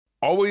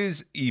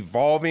Always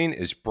Evolving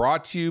is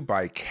brought to you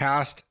by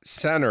Cast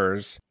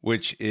Centers,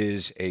 which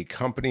is a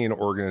company and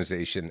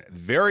organization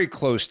very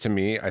close to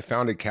me. I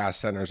founded Cast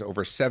Centers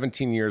over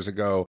 17 years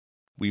ago.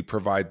 We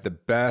provide the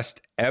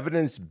best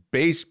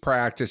evidence-based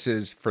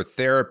practices for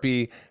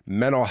therapy,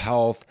 mental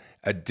health,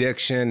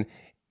 addiction.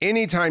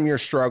 Anytime you're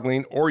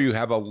struggling or you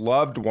have a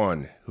loved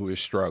one who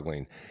is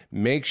struggling,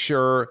 make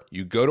sure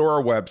you go to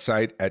our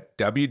website at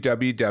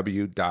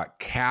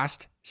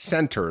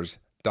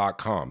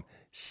www.castcenters.com.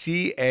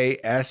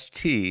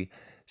 CAST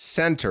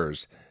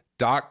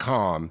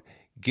centers.com.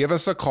 Give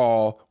us a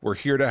call. We're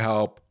here to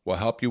help. We'll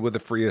help you with a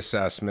free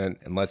assessment,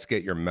 and let's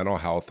get your mental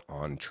health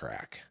on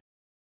track.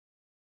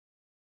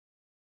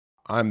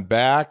 I'm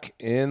back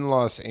in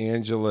Los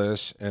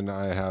Angeles, and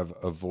I have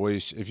a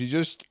voice. If you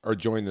just are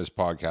joining this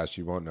podcast,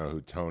 you won't know who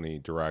Tony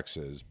Directs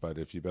is, but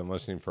if you've been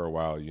listening for a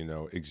while, you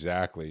know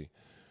exactly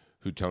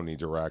who Tony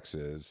Directs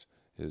is.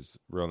 His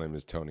real name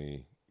is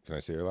Tony. Can I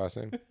say your last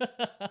name?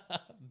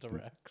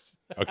 Directs.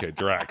 Okay,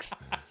 Directs.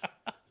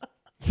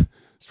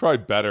 It's probably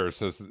better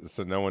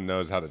so no one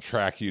knows how to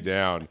track you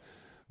down.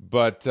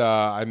 But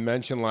I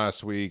mentioned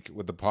last week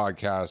with the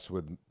podcast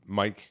with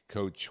Mike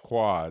Coach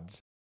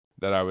Quads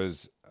that I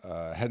was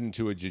heading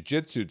to a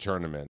jiu-jitsu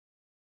tournament.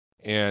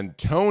 And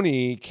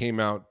Tony came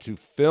out to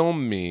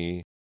film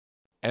me.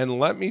 And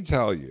let me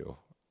tell you,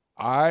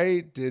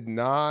 I did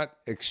not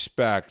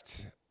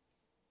expect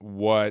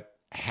what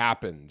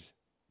happened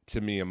to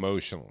me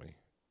emotionally.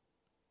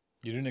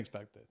 You didn't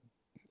expect it?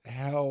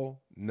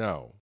 Hell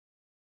no.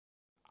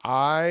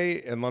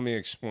 And let me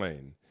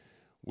explain.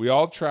 We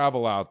all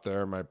travel out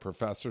there. My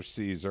professor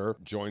Caesar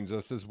joins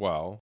us as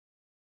well.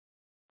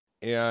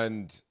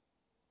 And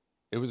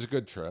it was a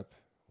good trip.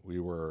 We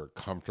were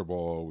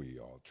comfortable. We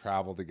all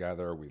traveled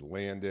together. We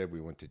landed.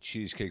 We went to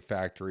Cheesecake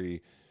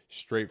Factory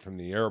straight from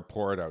the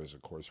airport. I was,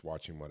 of course,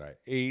 watching what I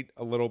ate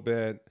a little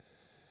bit.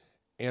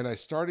 And I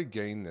started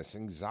getting this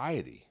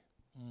anxiety.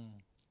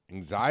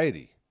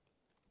 Anxiety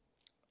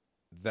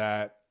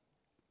that,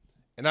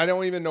 and I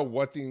don't even know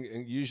what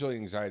usually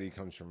anxiety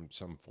comes from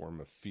some form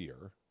of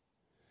fear,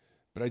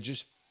 but I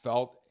just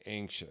felt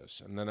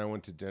anxious. And then I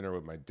went to dinner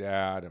with my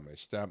dad and my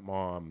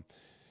stepmom,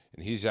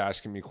 and he's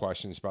asking me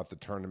questions about the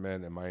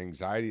tournament, and my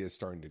anxiety is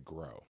starting to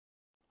grow.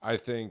 I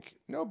think,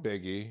 no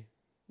biggie,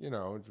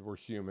 we're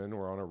human,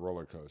 we're on a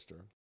roller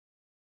coaster.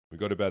 We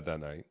go to bed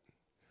that night.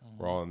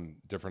 We're all in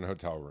different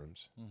hotel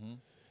rooms,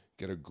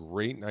 get a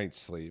great night's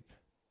sleep,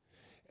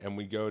 and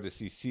we go to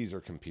see Caesar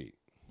compete.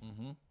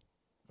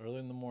 Early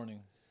in the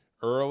morning.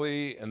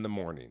 Early in the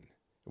morning.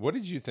 What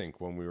did you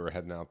think when we were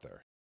heading out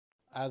there?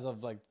 As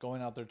of like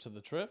going out there to the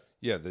trip?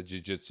 Yeah, the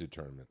jiu-jitsu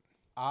tournament.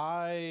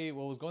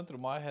 What was going through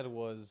my head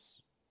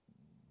was,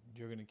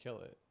 you're going to kill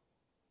it.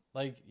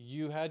 Like,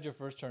 you had your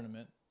first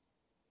tournament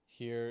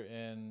here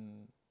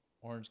in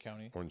Orange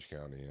County. Orange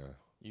County, yeah.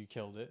 You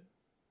killed it.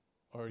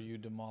 Or you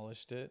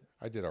demolished it.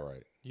 I did all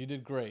right. You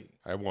did great.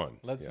 I won.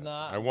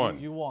 I won.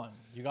 You won.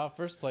 You got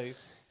first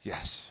place.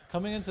 Yes.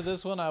 Coming into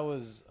this one, I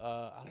was,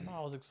 I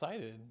was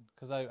excited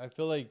because I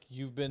feel like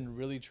you've been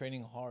really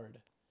training hard.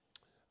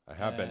 I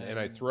have been, and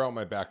I threw out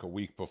my back a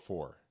week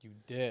before. You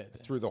did. I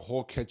threw the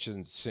whole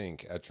kitchen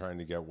sink at trying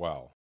to get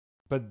well.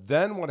 But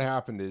then what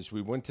happened is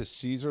we went to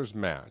Caesar's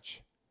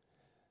match.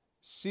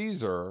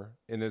 Caesar,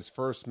 in his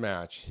first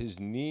match,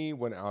 his knee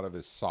went out of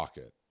his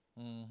socket.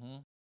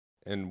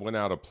 And went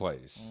out of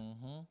place.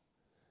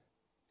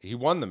 He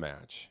won the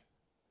match,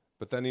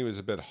 but then he was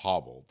a bit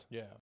hobbled.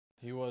 Yeah,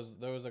 there was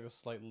like a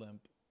slight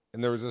limp.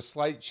 And there was a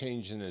slight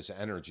change in his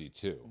energy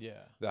too.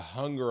 Yeah. The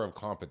hunger of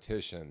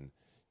competition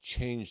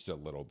changed a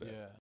little bit.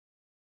 Yeah.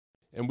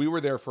 And we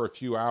were there for a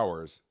few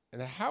hours.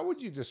 And how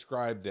would you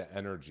describe the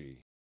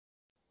energy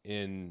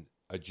in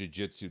a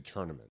jiu-jitsu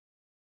tournament?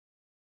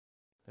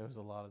 There was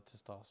a lot of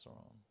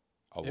testosterone.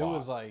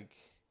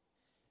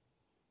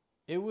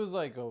 It was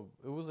like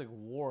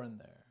war in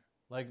there.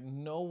 Like,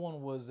 no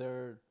one was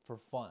there for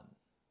fun.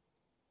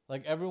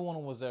 Like,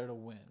 everyone was there to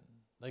win.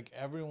 Like,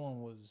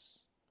 everyone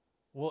was,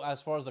 well,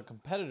 as far as the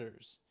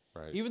competitors,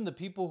 right? Even the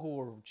people who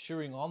were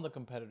cheering on the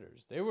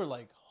competitors, they were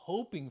like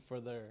hoping for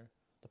the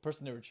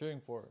person they were cheering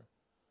for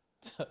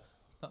to,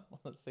 I don't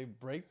want to say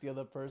break the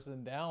other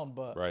person down,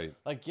 but right.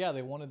 Like, yeah,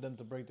 they wanted them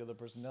to break the other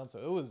person down. So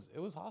it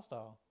was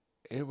hostile.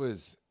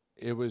 There's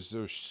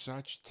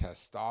such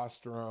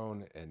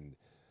testosterone and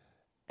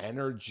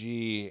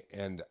energy,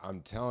 and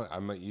I'm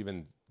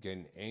even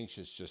getting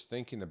anxious just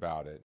thinking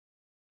about it.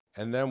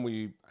 And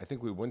then I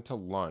think we went to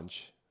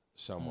lunch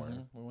somewhere.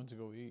 We went to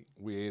go eat.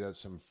 We ate at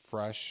some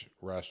fresh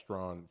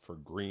restaurant for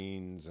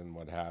greens and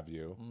what have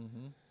you.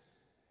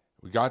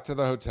 We got to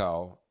the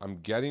hotel.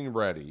 I'm getting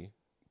ready.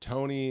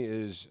 Tony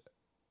is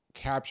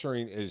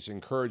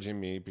encouraging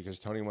me because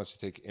Tony wants to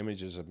take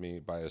images of me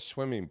by a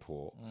swimming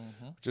pool,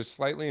 which is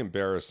slightly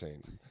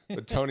embarrassing.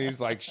 But Tony's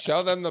like,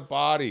 show them the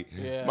body.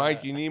 Yeah.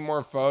 Mike, you need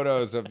more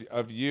photos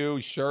of you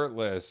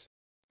shirtless.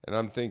 And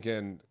I'm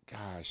thinking,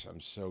 gosh, I'm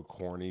so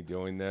corny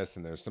doing this.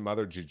 And there's some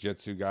other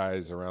jiu-jitsu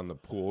guys around the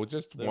pool,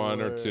 just one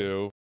or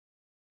two.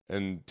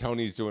 and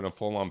Tony's doing a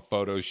full-on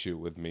photo shoot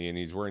with me, and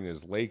he's wearing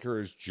his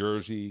Lakers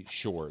jersey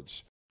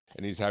shorts,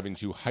 and he's having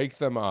to hike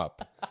them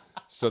up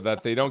so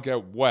that they don't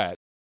get wet.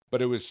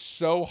 But it was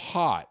so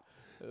hot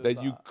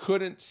that you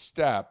couldn't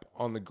step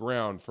on the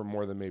ground for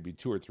more than maybe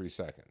 2 or 3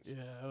 seconds.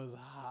 Yeah, it was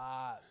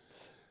hot.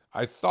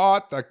 I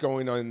thought that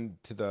going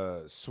into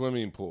the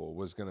swimming pool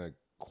was going to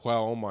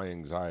quell my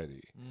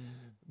anxiety.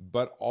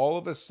 But all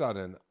of a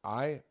sudden,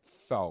 I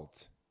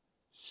felt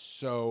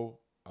so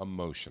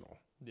emotional.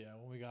 Yeah,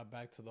 when we got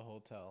back to the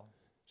hotel.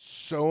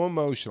 So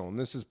emotional. And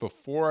this is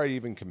before I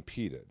even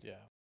competed. Yeah.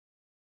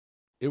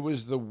 It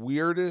was the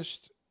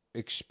weirdest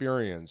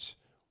experience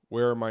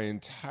where my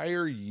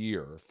entire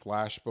year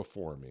flashed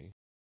before me.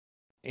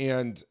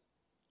 And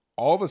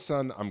all of a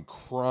sudden, I'm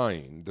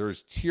crying.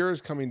 There's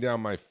tears coming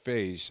down my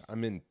face.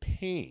 I'm in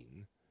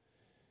pain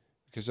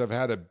because I've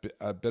had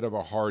a bit of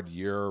a hard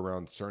year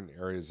around certain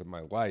areas of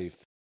my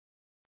life.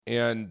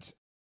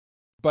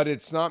 But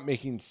it's not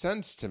making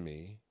sense to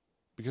me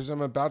because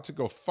I'm about to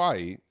go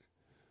fight.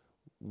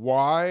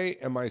 Why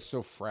am I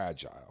so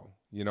fragile?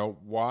 You know,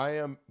 why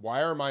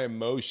are my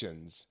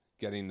emotions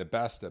getting the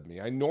best of me?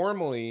 I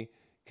normally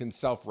can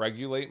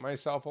self-regulate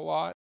myself a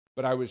lot,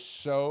 but I was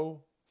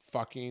so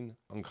fucking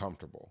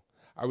uncomfortable.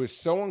 I was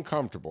so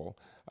uncomfortable,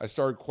 I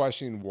started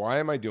questioning, why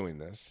am I doing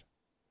this?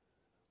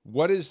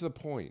 What is the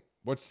point?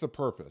 What's the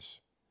purpose?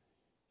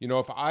 You know,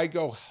 if I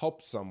go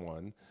help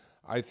someone,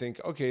 I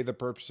think, okay, the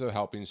purpose of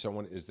helping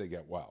someone is they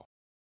get well.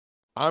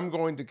 I'm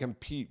going to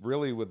compete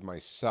really with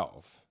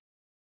myself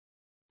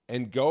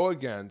and go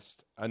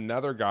against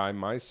another guy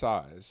my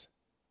size,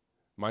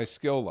 my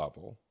skill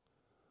level,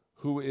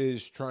 who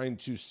is trying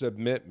to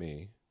submit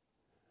me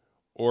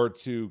or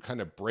to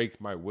kind of break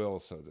my will,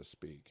 so to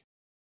speak.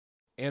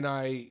 And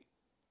I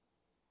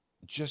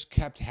just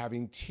kept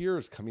having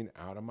tears coming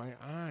out of my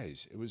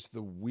eyes. It was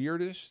the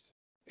weirdest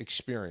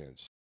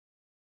experience.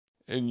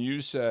 And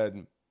you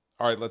said,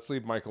 all right, let's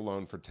leave Mike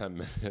alone for 10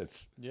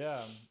 minutes.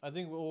 Yeah, I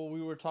think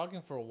we were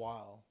talking for a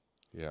while.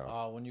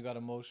 Yeah. When you got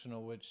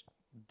emotional, which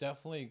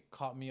definitely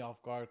caught me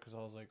off guard because I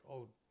was like,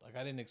 oh, like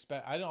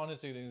I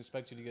honestly didn't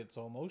expect you to get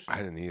so emotional.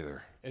 I didn't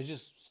either. It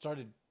just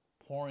started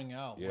pouring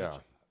out. Yeah.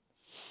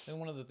 And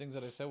one of the things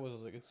that I said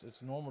was like,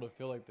 it's normal to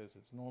feel like this.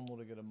 It's normal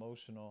to get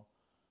emotional.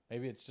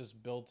 Maybe it's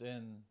just built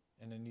in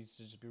and it needs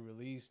to just be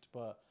released.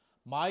 But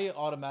my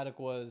automatic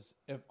was,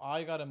 if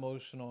I got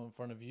emotional in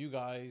front of you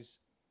guys,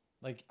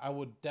 like I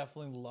would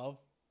definitely love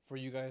for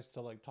you guys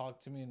to like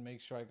talk to me and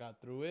make sure I got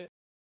through it.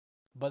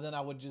 But then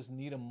I would just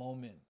need a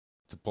moment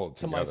To pull it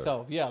to together.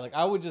 myself. Yeah, like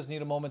I would just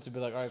need a moment to be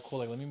like, all right, cool.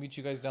 Like let me meet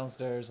you guys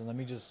downstairs and let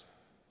me just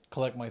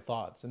collect my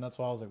thoughts. And that's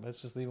why I was like,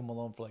 let's just leave them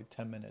alone for like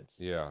 10 minutes.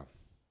 Yeah.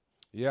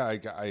 Yeah,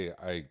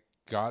 I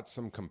got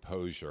some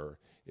composure.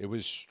 It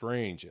was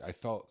strange. I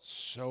felt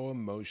so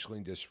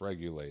emotionally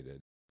dysregulated,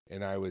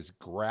 and I was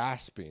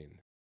grasping,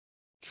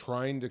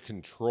 trying to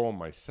control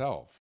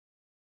myself.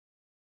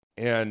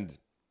 And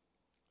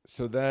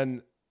so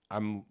then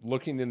I'm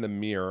looking in the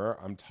mirror.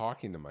 I'm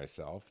talking to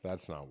myself.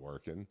 That's not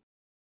working.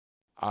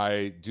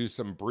 I do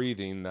some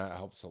breathing. That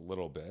helps a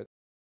little bit.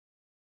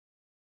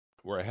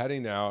 We're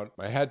heading out.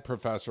 My head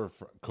professor,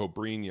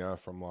 Cobrinha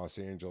from Los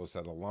Angeles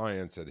at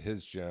Alliance at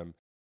his gym,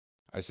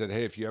 I said,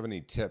 hey, if you have any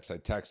tips, I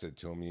texted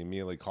to him. He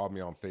immediately called me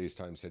on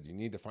FaceTime, said, you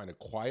need to find a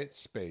quiet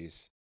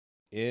space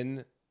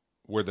in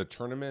where the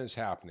tournament is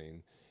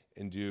happening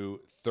and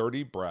do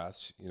 30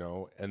 breaths, you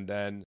know, and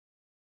then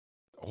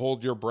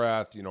hold your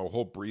breath, you know,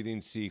 whole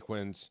breathing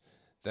sequence.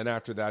 Then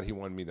after that, he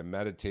wanted me to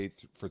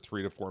meditate for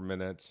 3 to 4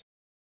 minutes.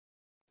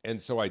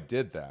 And so I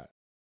did that.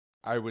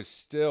 I was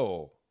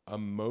still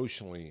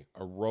emotionally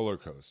a roller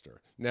coaster.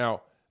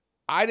 Now,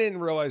 I didn't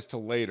realize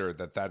till later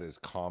that that is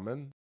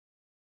common,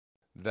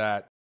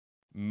 that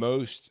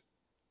most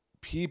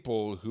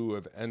people who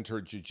have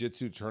entered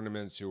jiu-jitsu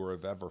tournaments who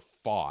have ever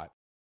fought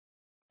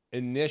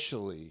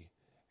initially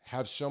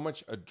have so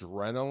much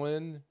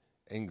adrenaline,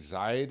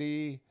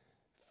 anxiety,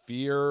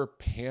 fear,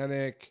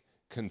 panic,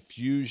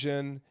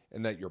 confusion,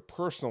 and that your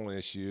personal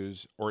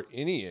issues or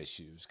any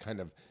issues kind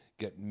of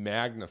get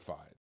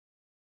magnified.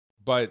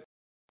 But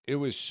it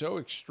was so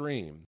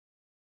extreme.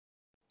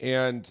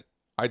 And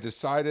I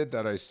decided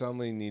that I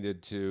suddenly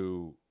needed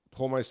to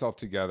pull myself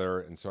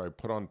together. And so I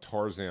put on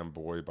Tarzan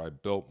Boy by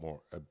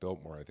Biltmore.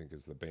 Biltmore, I think,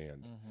 is the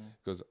band. Mm-hmm.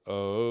 It goes,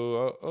 oh,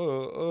 oh,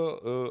 oh,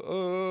 oh,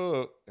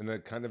 oh. And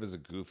that kind of is a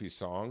goofy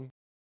song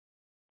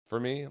for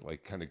me,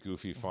 like kind of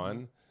goofy fun.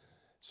 Mm-hmm.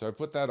 So I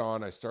put that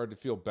on. I started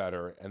to feel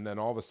better. And then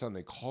all of a sudden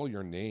they call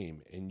your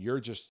name and you're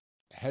just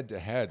head to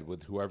head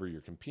with whoever you're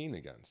competing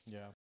against.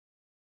 Yeah.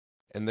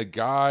 And the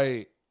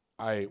guy,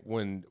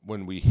 when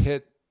we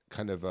hit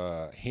kind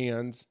of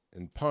hands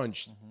and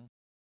punched, Mm-hmm.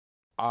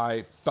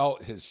 I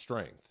felt his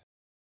strength.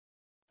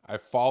 I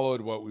followed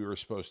what we were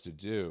supposed to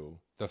do.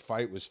 The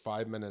fight was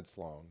 5 minutes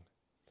long.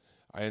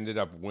 I ended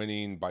up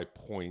winning by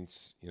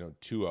points,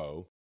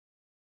 2-0.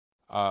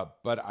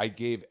 But I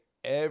gave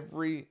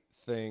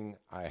everything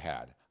I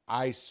had.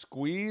 I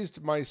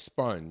squeezed my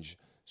sponge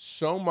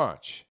so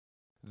much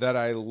that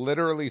I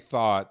literally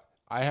thought,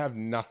 I have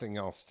nothing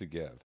else to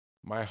give.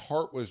 My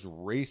heart was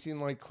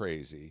racing like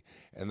crazy.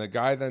 And the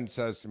guy then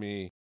says to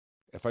me,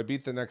 if I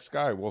beat the next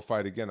guy, we'll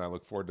fight again. I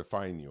look forward to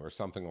fighting you, or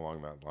something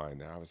along that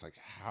line. And I was like,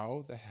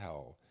 how the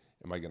hell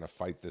am I going to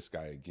fight this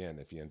guy again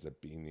if he ends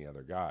up being the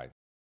other guy?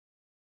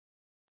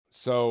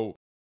 So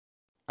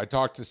I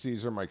talked to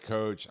Caesar, my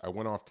coach. I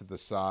went off to the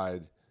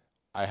side.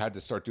 I had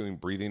to start doing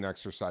breathing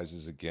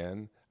exercises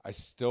again. I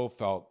still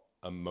felt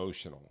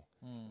emotional.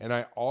 And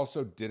I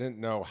also didn't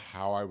know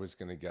how I was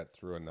going to get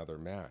through another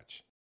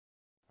match.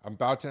 I'm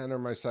about to enter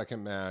my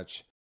second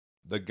match.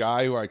 The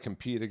guy who I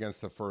competed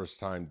against the first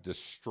time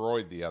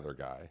destroyed the other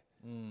guy,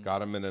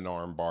 got him in an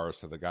arm bar.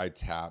 So the guy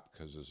tapped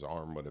because his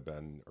arm would have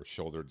been, or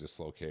shoulder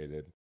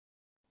dislocated.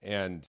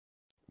 And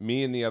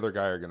me and the other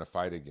guy are going to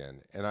fight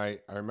again. And I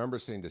remember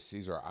saying to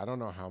Caesar, I don't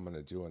know how I'm going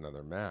to do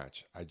another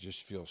match. I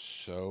just feel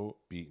so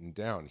beaten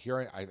down.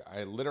 Here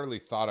I literally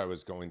thought I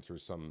was going through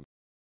some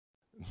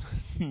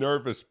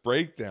nervous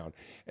breakdown.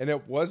 And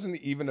it wasn't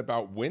even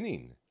about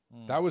winning.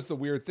 That was the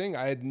weird thing.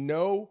 I had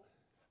no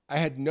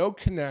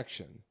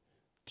connection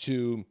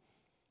to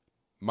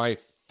my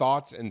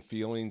thoughts and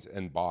feelings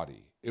and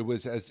body. It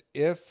was as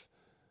if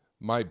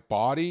my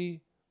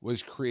body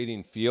was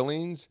creating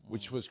feelings,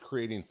 which was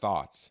creating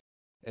thoughts.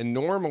 And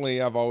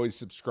normally I've always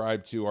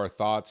subscribed to our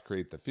thoughts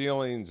create the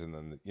feelings, and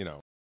then,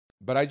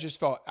 but I just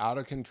felt out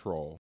of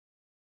control.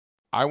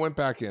 I went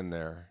back in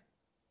there.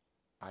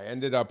 I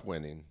ended up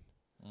winning.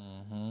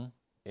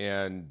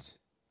 And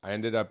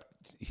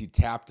he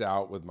tapped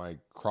out with my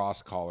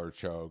cross collar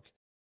choke.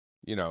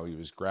 He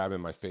was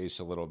grabbing my face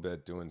a little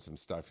bit, doing some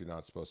stuff you're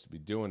not supposed to be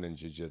doing in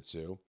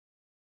jiu-jitsu.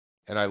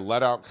 And I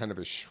let out kind of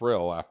a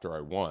shrill after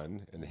I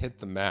won and hit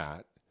the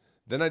mat.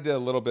 Then I did a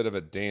little bit of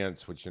a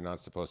dance, which you're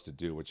not supposed to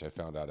do, which I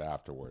found out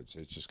afterwards.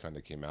 It just kind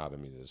of came out of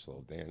me, this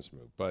little dance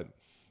move. But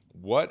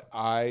what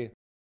I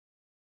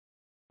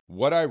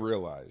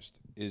realized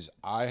is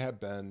I have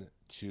been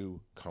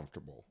too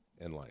comfortable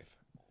in life.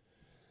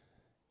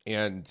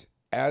 And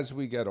as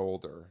we get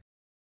older,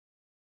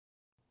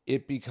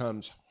 it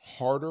becomes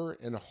harder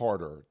and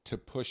harder to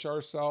push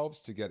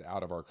ourselves to get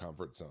out of our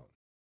comfort zone.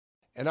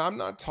 And I'm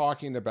not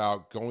talking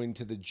about going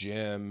to the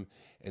gym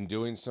and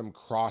doing some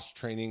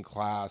cross-training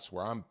class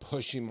where I'm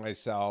pushing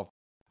myself.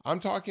 I'm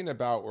talking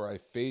about where I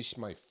face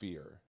my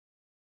fear,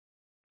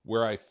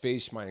 where I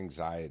face my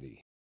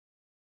anxiety,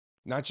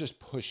 not just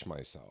push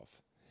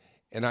myself.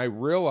 And I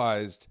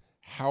realized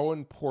how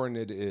important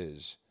it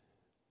is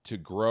to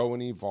grow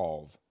and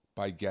evolve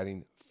by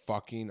getting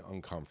fucking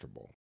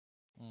uncomfortable.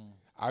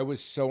 I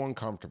was so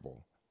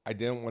uncomfortable. I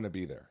didn't want to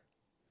be there.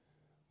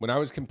 When I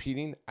was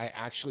competing, I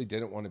actually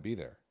didn't want to be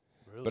there.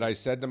 Really? But I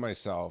said to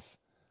myself,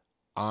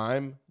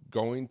 I'm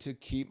going to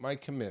keep my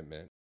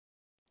commitment,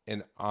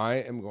 and I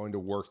am going to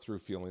work through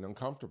feeling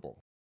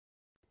uncomfortable.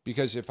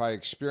 Because if I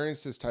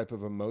experience this type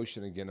of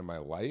emotion again in my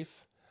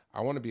life,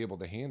 I want to be able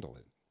to handle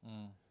it.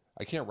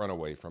 I can't run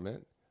away from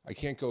it. I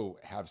can't go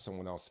have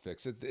someone else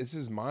fix it. This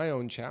is my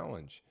own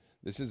challenge.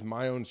 This is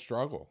my own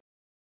struggle.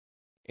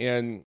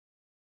 And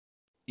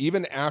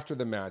even after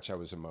the match, I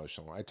was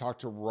emotional. I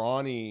talked to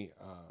Ronnie,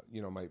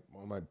 one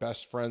of my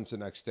best friends the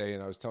next day,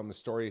 and I was telling the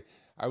story.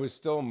 I was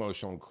still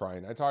emotional and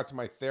crying. I talked to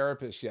my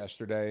therapist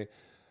yesterday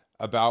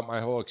about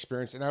my whole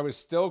experience, and I was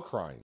still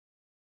crying.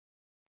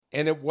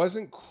 And it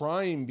wasn't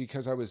crying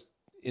because I was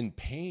in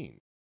pain.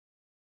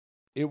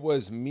 It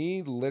was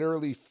me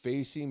literally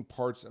facing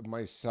parts of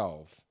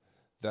myself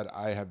that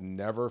I have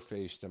never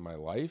faced in my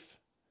life.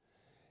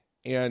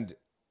 And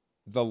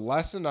the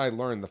lesson I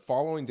learned, the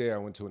following day I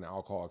went to an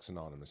Alcoholics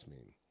Anonymous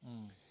meeting.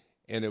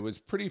 And it was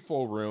pretty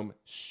full room,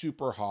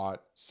 super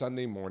hot.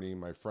 Sunday morning,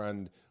 my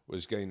friend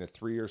was getting a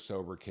 3-year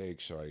sober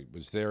cake, so I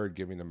was there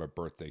giving him a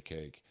birthday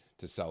cake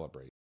to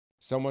celebrate.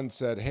 Someone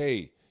said,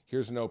 hey,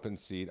 here's an open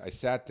seat. I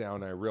sat down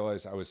and I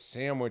realized I was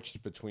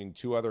sandwiched between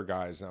two other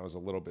guys and I was a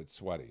little bit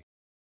sweaty.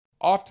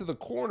 Off to the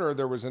corner,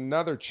 there was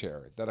another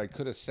chair that I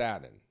could have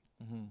sat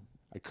in.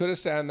 I could have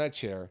sat in that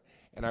chair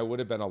and I would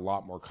have been a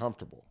lot more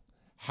comfortable.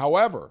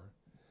 However,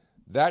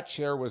 that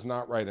chair was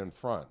not right in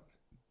front.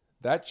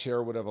 That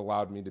chair would have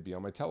allowed me to be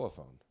on my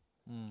telephone,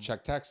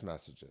 check text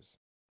messages.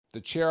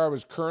 The chair I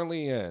was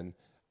currently in,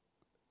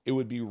 it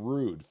would be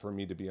rude for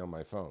me to be on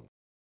my phone.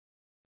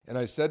 And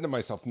I said to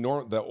myself,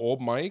 the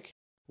old Mike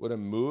would have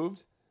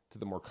moved to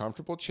the more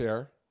comfortable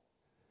chair,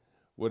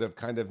 would have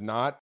kind of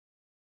not,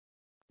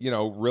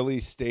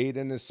 really stayed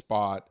in his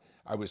spot.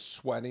 I was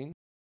sweating.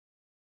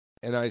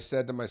 And I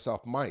said to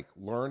myself, Mike,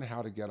 learn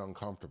how to get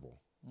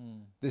uncomfortable.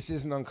 This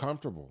isn't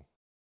uncomfortable.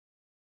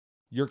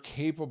 You're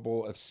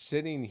capable of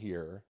sitting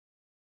here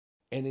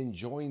and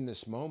enjoying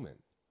this moment.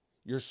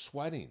 You're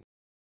sweating.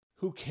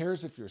 Who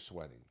cares if you're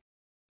sweating?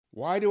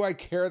 Why do I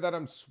care that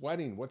I'm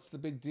sweating? What's the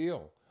big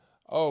deal?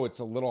 Oh, it's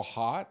a little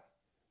hot?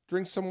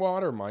 Drink some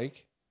water,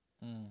 Mike.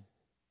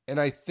 And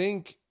I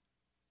think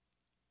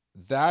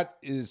that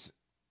is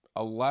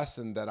a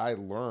lesson that I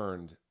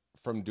learned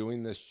from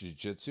doing this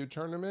jiu-jitsu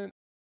tournament,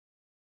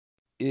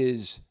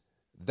 is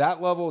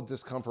that level of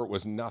discomfort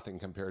was nothing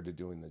compared to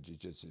doing the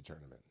jiu-jitsu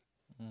tournament.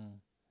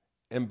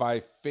 And by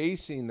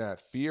facing that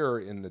fear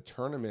in the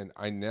tournament,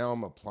 I now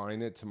am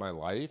applying it to my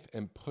life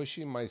and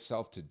pushing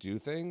myself to do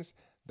things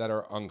that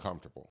are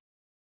uncomfortable,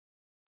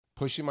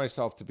 pushing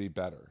myself to be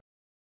better.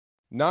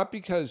 Not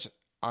because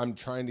I'm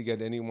trying to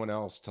get anyone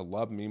else to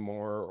love me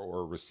more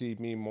or receive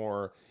me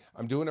more.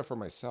 I'm doing it for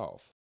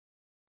myself.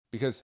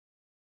 Because,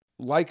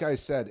 like I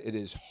said, it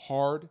is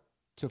hard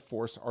to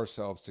force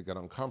ourselves to get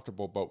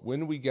uncomfortable. But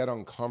when we get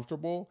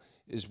uncomfortable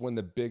is when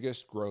the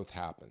biggest growth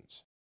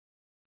happens.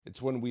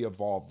 It's when we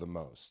evolve the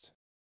most.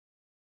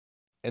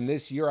 And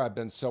this year, I've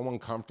been so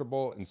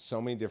uncomfortable in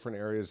so many different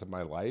areas of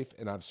my life,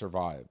 and I've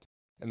survived.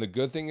 And the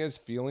good thing is,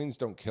 feelings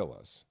don't kill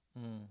us.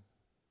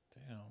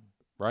 Damn.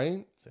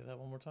 Right? Say that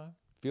one more time.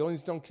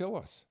 Feelings don't kill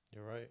us.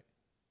 You're right.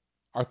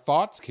 Our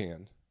thoughts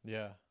can.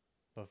 Yeah.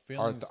 But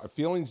feelings... Our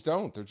feelings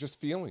don't. They're just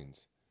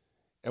feelings.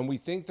 And we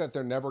think that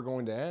they're never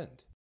going to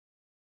end.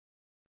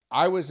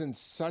 I was in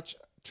such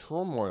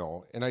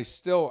turmoil, and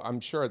I'm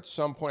sure at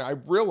some point, I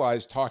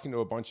realized talking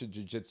to a bunch of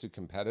jiu-jitsu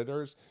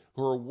competitors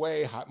who are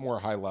way more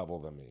high level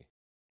than me.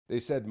 They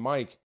said,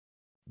 Mike,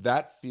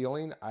 that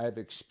feeling I've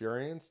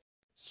experienced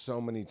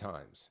so many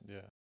times.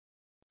 Yeah.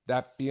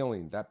 That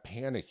feeling, that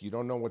panic, you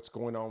don't know what's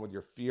going on with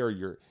your fear.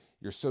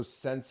 You're so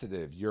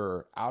sensitive.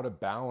 You're out of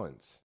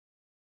balance.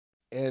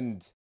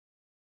 And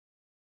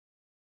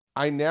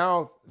I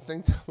now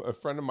think a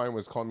friend of mine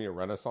was calling me a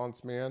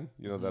Renaissance man,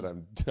 that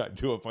I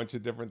do a bunch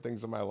of different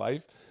things in my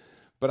life.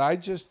 But I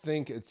just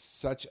think it's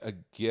such a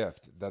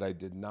gift that I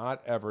did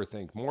not ever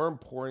think more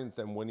important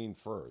than winning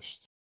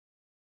first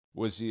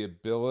was the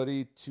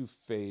ability to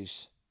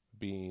face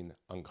being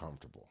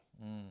uncomfortable.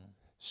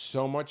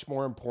 So much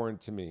more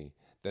important to me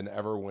than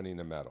ever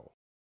winning a medal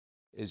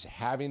is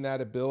having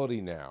that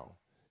ability now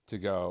to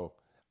go,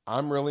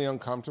 I'm really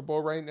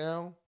uncomfortable right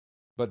now,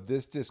 but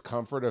this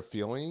discomfort of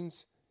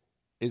feelings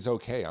is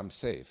okay. I'm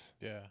safe.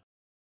 Yeah.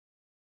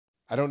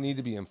 I don't need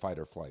to be in fight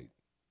or flight.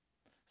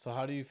 So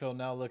how do you feel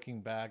now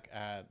looking back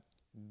at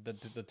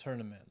the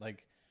tournament?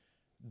 Like,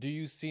 do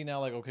you see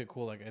now like, okay,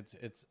 cool, like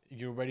it's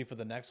you're ready for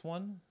the next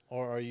one,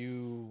 or are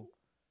you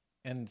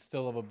in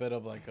still of a bit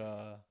of like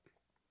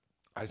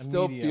I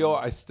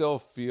still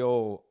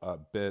feel a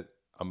bit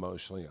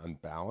emotionally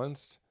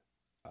unbalanced.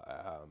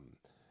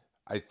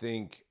 I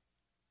think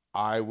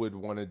I would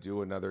want to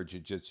do another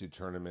jiu-jitsu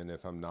tournament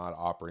if I'm not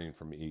operating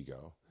from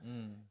ego.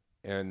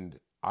 And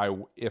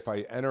if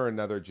I enter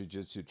another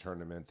jiu-jitsu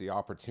tournament, the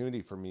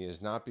opportunity for me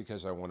is not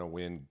because I want to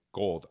win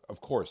gold. Of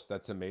course,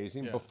 that's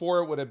amazing. Yeah. Before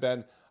it would have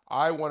been,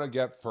 I want to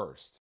get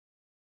first.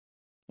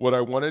 What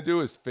I want to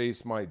do is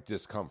face my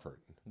discomfort.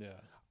 Yeah.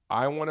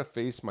 I want to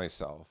face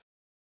myself,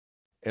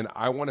 and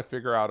I want to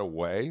figure out a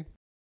way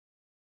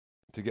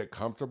to get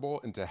comfortable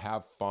and to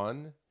have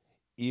fun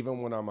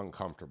even when I'm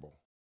uncomfortable.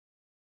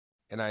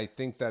 And I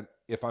think that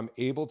if I'm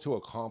able to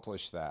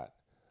accomplish that,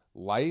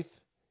 life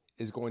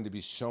is going to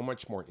be so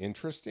much more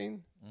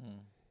interesting.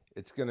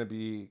 It's going to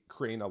be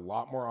creating a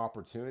lot more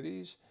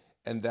opportunities.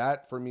 And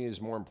that for me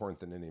is more important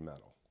than any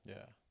medal.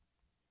 Yeah.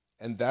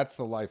 And that's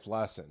the life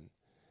lesson.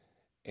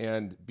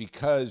 And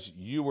because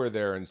you were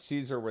there and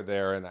Caesar were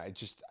there, and I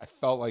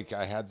felt like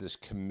I had this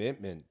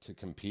commitment to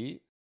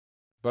compete,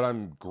 but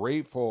I'm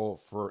grateful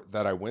for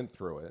that I went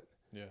through it.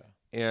 Yeah.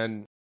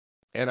 And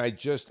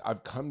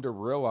I've come to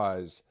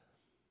realize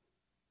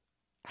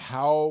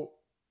how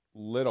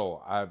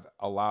little I've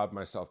allowed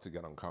myself to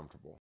get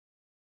uncomfortable.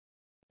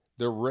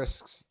 The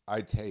risks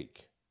I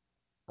take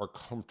are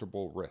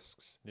comfortable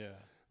risks. Yeah.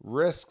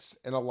 Risks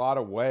in a lot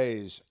of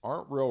ways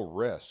aren't real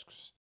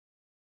risks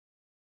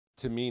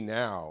to me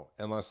now,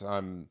 unless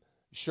I'm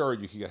sure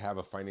you could have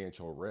a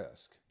financial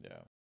risk. Yeah.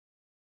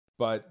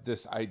 But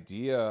this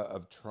idea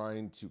of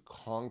trying to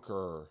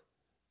conquer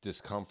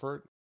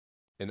discomfort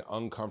and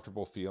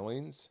uncomfortable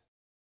feelings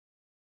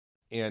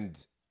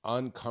and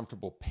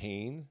uncomfortable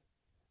pain.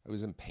 I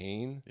was in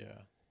pain. Yeah.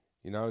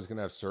 I was going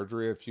to have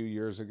surgery a few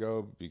years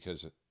ago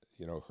because,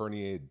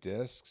 herniated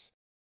discs.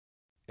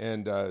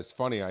 And it's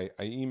funny, I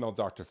emailed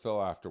Dr.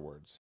 Phil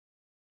afterwards.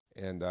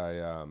 And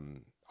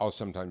I'll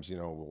sometimes,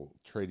 we'll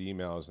trade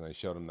emails, and I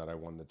showed him that I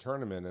won the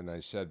tournament. And I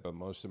said, but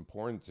most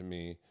important to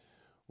me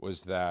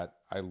was that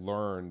I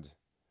learned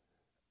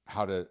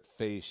how to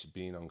face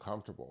being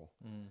uncomfortable.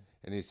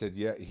 And he said,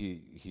 yeah,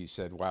 he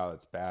said, wow,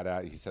 it's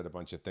bad. He said a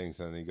bunch of things.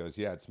 And he goes,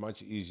 yeah, it's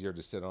much easier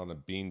to sit on a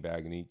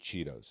beanbag and eat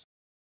Cheetos.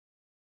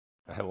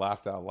 And I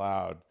laughed out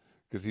loud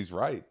because he's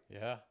right.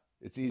 Yeah.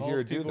 It's easier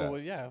to do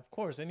that. Yeah, of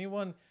course.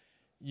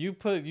 You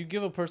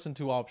give a person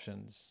two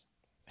options.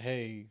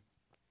 Hey,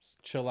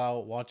 chill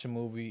out, watch a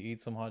movie,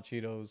 eat some hot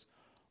Cheetos,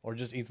 or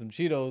just eat some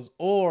Cheetos,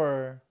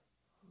 or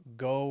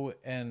go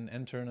and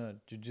enter in a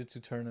jiu-jitsu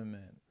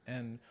tournament,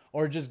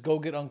 or just go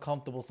get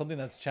uncomfortable, something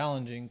that's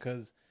challenging.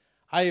 Because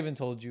I even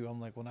told you,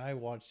 I'm like, when I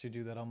watched you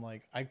do that, I'm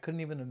like, I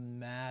couldn't even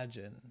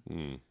imagine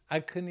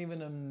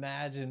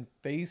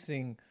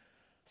facing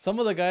some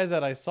of the guys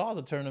that I saw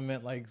the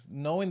tournament, like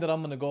knowing that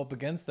I'm gonna go up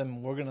against them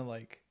and we're gonna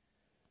like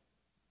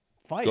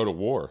fight, go to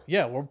war.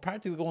 Yeah, we're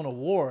practically going to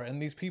war,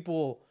 and these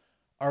people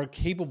are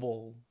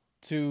capable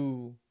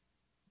to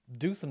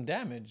do some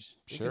damage.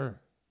 Sure.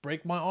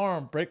 break my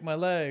arm, break my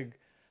leg.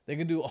 They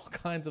can do all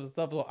kinds of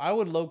stuff. So I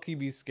would low key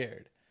be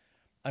scared.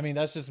 I mean,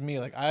 that's just me.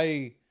 Like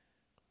I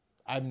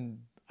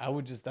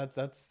would just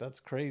that's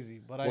crazy.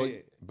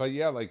 But but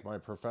yeah, like my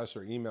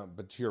professor emailed.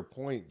 But to your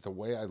point, the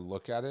way I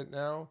look at it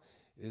now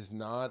is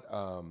not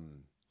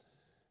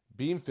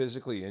being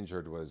physically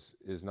injured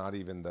is not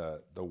even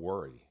the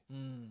worry.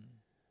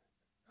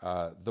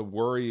 The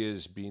worry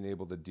is being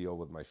able to deal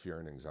with my fear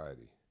and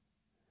anxiety.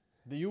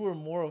 You were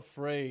more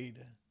afraid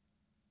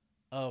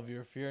of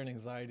your fear and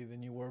anxiety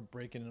than you were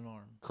breaking an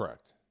arm.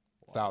 Correct.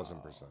 Wow.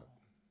 1,000%.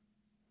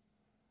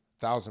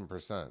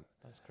 1,000%.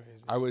 That's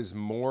crazy. I was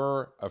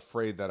more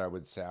afraid that I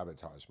would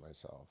sabotage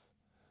myself,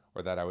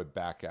 or that I would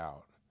back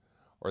out,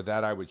 or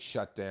that I would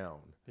shut down,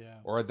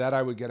 or that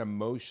I would get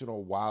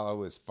emotional while I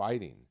was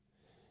fighting.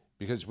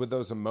 Because with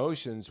those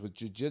emotions, with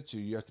jiu-jitsu,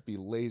 you have to be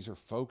laser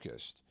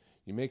focused.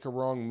 You make a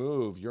wrong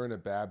move, you're in a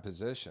bad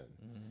position.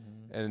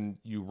 And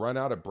you run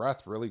out of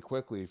breath really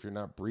quickly if you're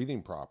not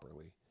breathing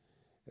properly.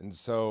 And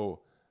so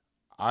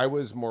I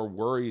was more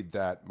worried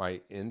that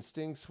my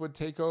instincts would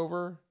take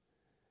over,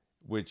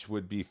 which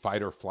would be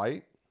fight or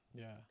flight,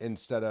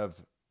 instead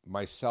of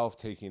myself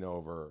taking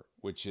over,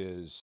 which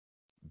is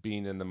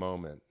being in the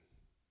moment,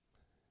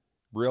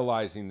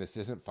 realizing this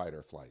isn't fight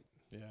or flight.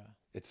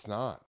 It's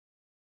not.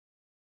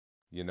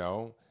 You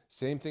know,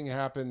 same thing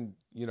happened,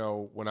 you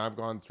know, when I've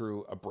gone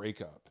through a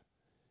breakup,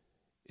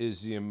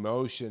 is the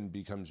emotion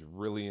becomes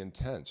really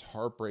intense.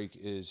 Heartbreak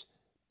is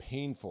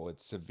painful.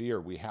 It's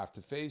severe. We have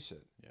to face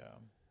it.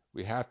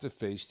 We have to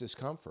face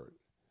discomfort.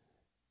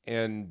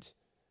 And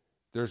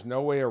there's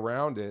no way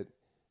around it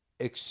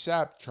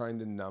except trying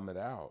to numb it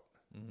out.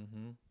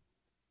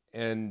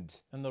 And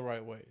in the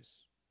right ways.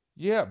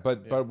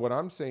 But what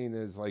I'm saying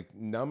is, like,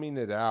 numbing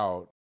it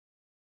out,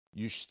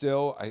 you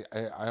still,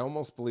 I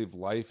almost believe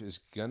life is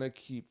going to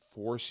keep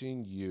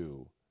forcing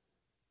you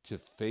to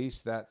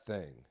face that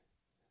thing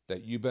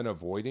that you've been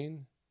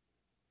avoiding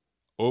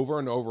over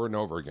and over and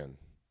over again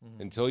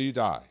until you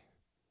die.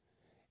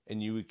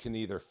 And you can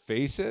either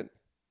face it,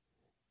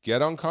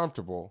 get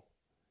uncomfortable,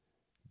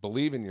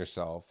 believe in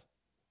yourself,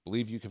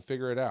 believe you can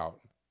figure it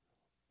out,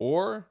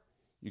 or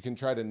you can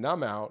try to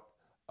numb out,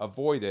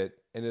 avoid it,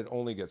 and it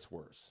only gets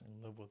worse.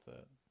 And live with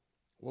it.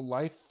 Well,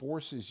 life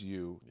forces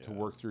you to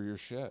work through your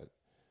shit.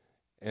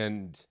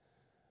 And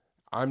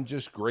I'm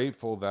just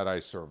grateful that I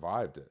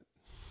survived it.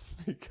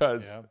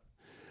 Because,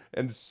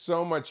 and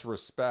so much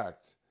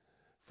respect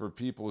for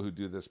people who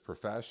do this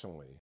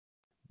professionally,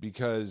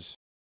 because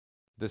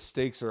the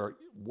stakes are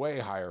way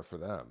higher for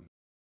them.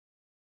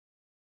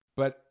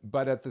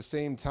 But at the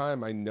same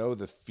time, I know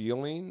the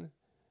feeling,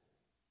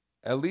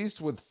 at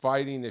least with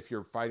fighting, if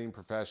you're fighting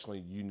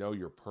professionally, you know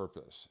your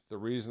purpose. The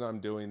reason I'm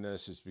doing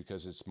this is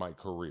because it's my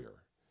career.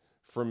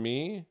 For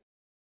me,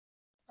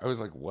 I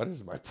was like, what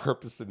is my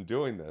purpose in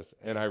doing this?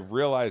 And I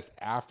realized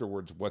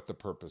afterwards what the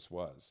purpose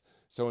was.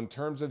 So in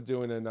terms of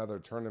doing another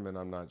tournament,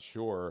 I'm not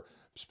sure.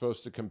 I'm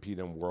supposed to compete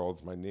in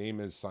Worlds. My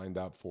name is signed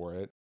up for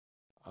it.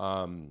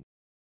 I'm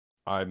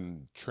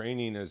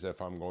training as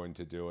if I'm going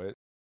to do it.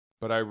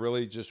 But I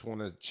really just want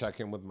to check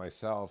in with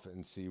myself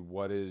and see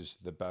what is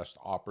the best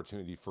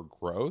opportunity for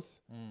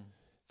growth,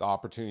 the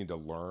opportunity to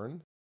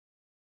learn,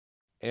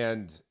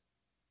 and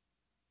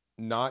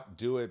not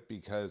do it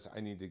because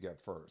I need to get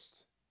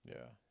first.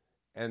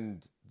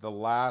 And the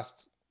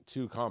last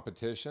two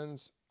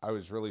competitions, I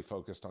was really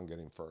focused on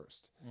getting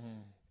first.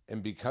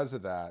 And because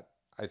of that,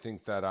 I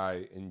think that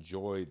I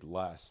enjoyed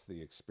less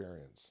the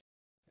experience.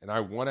 And I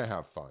want to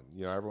have fun.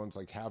 You know, everyone's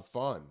like, have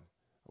fun.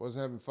 I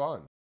wasn't having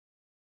fun.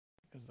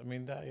 Because, I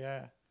mean,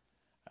 I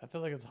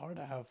feel like it's hard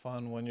to have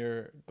fun when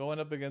you're going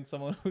up against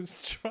someone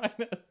who's trying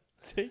to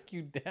take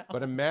you down.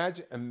 But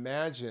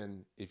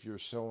imagine if you're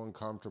so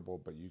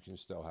uncomfortable, but you can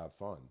still have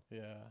fun.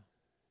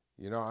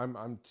 You know,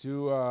 I'm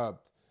too,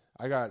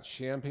 I got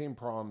champagne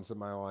problems in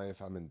my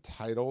life. I'm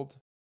entitled.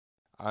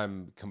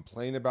 I'm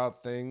complaining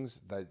about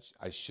things that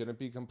I shouldn't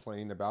be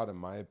complaining about, in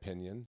my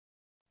opinion.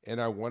 And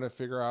I want to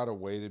figure out a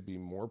way to be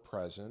more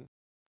present,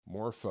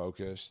 more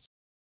focused,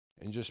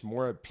 and just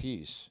more at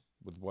peace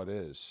with what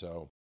is.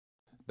 So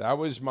that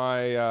was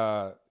my,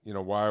 you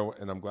know, why,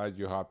 and I'm glad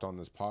you hopped on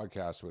this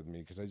podcast with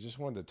me, because I just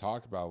wanted to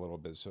talk about a little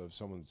bit. So if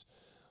someone's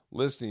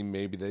listening,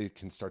 maybe they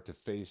can start to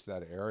face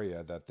that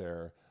area that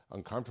they're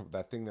uncomfortable,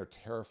 that thing they're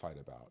terrified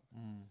about.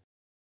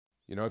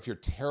 You know, if you're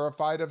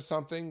terrified of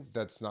something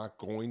that's not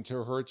going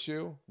to hurt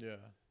you, you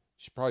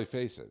should probably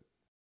face it.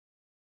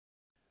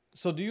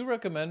 So do you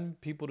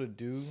recommend people to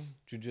do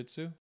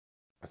jiu-jitsu?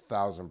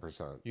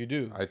 1,000%. You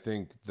do? I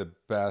think the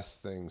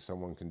best thing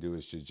someone can do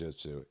is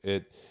jiu-jitsu.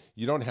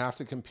 You don't have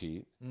to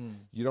compete.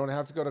 You don't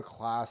have to go to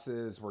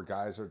classes where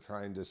guys are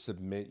trying to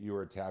submit you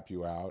or tap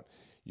you out.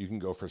 You can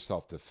go for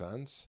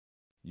self-defense.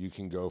 You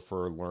can go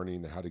for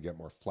learning how to get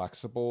more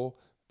flexible,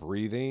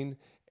 breathing.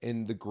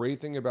 And the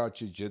great thing about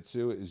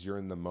jiu-jitsu is you're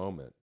in the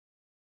moment.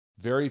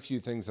 Very few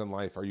things in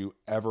life are you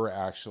ever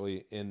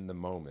actually in the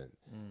moment.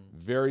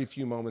 Very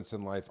few moments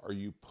in life are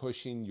you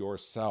pushing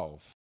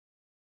yourself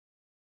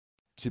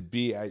to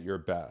be at your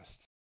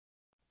best,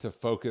 to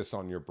focus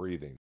on your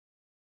breathing.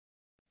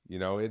 You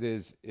know,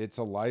 it's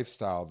a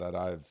lifestyle that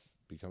I've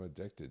become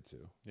addicted to.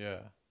 Yeah.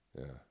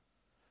 Yeah.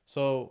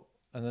 So,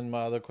 and then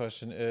my other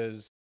question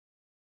is,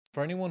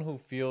 for anyone who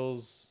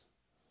feels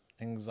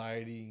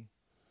anxiety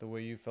the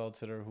way you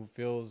felt it, or who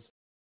feels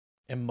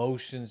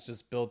emotions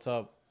just built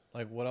up,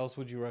 like what else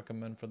would you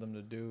recommend for them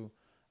to do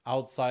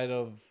outside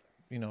of,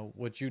 you know,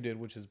 what you did,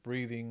 which is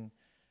breathing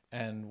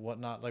and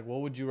whatnot? Like,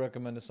 what would you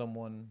recommend to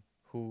someone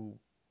who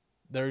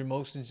their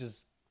emotions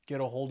just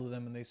get a hold of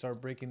them and they start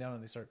breaking down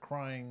and they start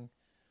crying?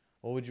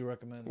 What would you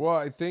recommend? Well,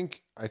 I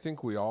think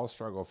we all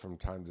struggle from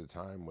time to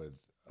time with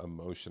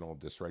emotional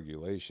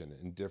dysregulation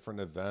in different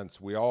events.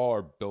 We all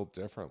are built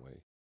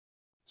differently.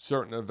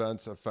 Certain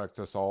events affect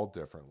us all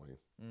differently.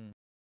 Mm.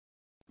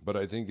 But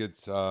I think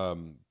it's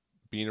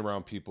being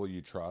around people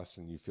you trust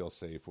and you feel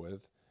safe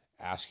with,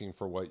 asking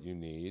for what you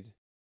need.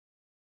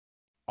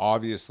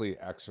 Obviously,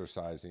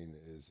 exercising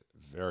is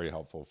very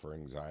helpful for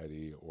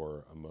anxiety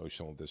or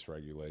emotional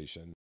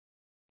dysregulation.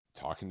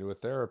 Talking to a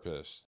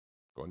therapist,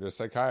 going to a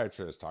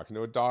psychiatrist, talking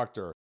to a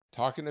doctor,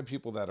 talking to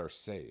people that are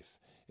safe.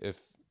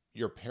 If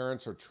your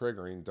parents are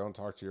triggering, don't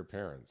talk to your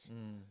parents.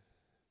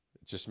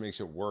 It just makes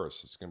it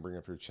worse. It's going to bring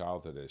up your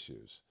childhood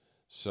issues.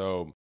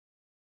 So,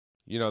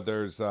 you know,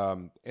 there's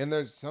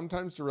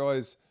sometimes to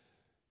realize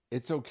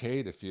it's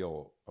okay to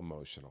feel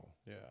emotional.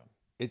 Yeah.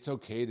 It's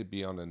okay to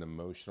be on an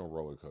emotional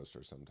roller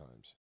coaster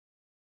sometimes.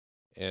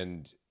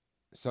 And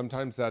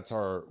sometimes that's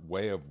our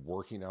way of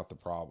working out the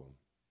problem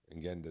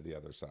and getting to the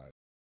other side.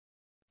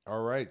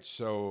 All right.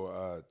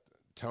 So,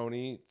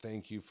 Tony,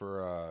 thank you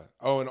for,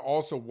 and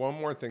also one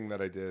more thing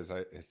that I did is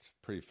it's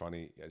pretty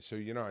funny. So,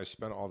 you know, I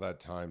spent all that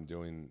time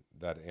doing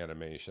that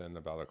animation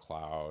about a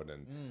cloud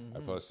and I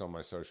posted on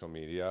my social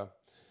media.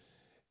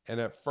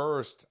 And at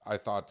first I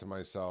thought to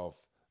myself,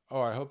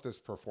 oh, I hope this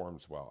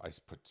performs well. I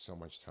put so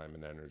much time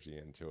and energy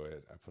into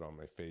it. I put on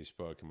my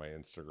Facebook and my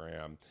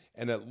Instagram,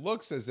 and it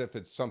looks as if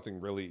it's something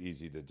really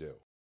easy to do.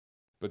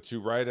 But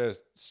to write a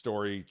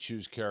story,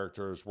 choose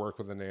characters, work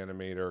with an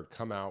animator,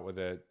 come out with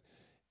it,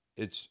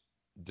 it's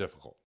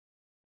difficult.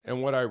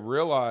 And what I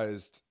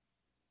realized,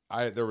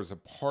 there was a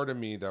part of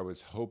me that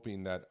was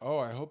hoping that, oh,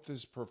 I hope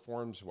this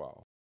performs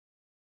well.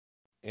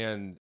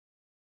 And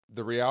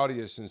the reality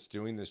is, since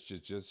doing this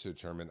jiu-jitsu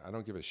tournament, I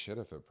don't give a shit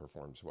if it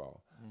performs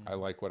well. I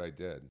like what I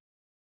did.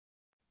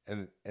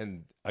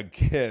 And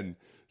again,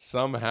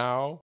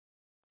 somehow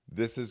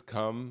this has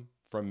come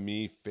from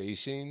me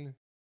facing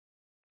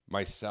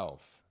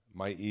myself,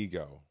 my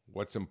ego,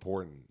 what's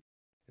important.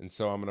 And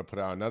so I'm going to put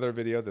out another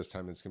video. This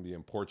time it's going to be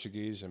in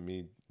Portuguese and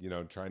me, you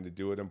know, trying to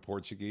do it in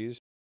Portuguese.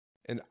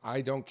 And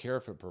I don't care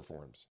if it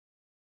performs.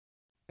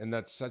 And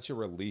that's such a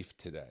relief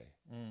today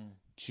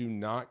to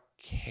not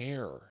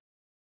care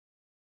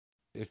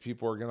if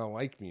people are going to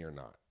like me or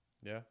not.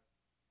 Yeah.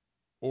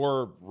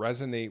 Or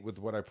resonate with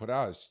what I put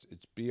out.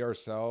 It's be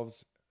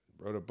ourselves.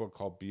 Wrote a book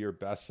called Be Your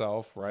Best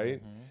Self,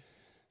 right?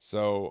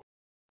 So,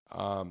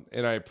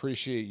 and I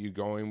appreciate you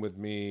going with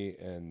me.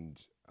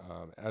 And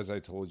as I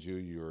told you,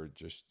 you're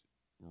just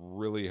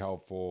really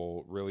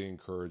helpful, really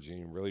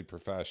encouraging, really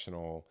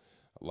professional.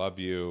 I love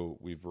you.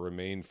 We've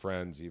remained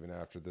friends even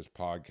after this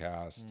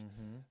podcast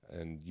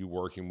and you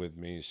working with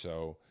me.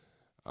 So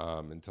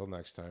until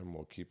next time,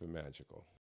 we'll keep it magical.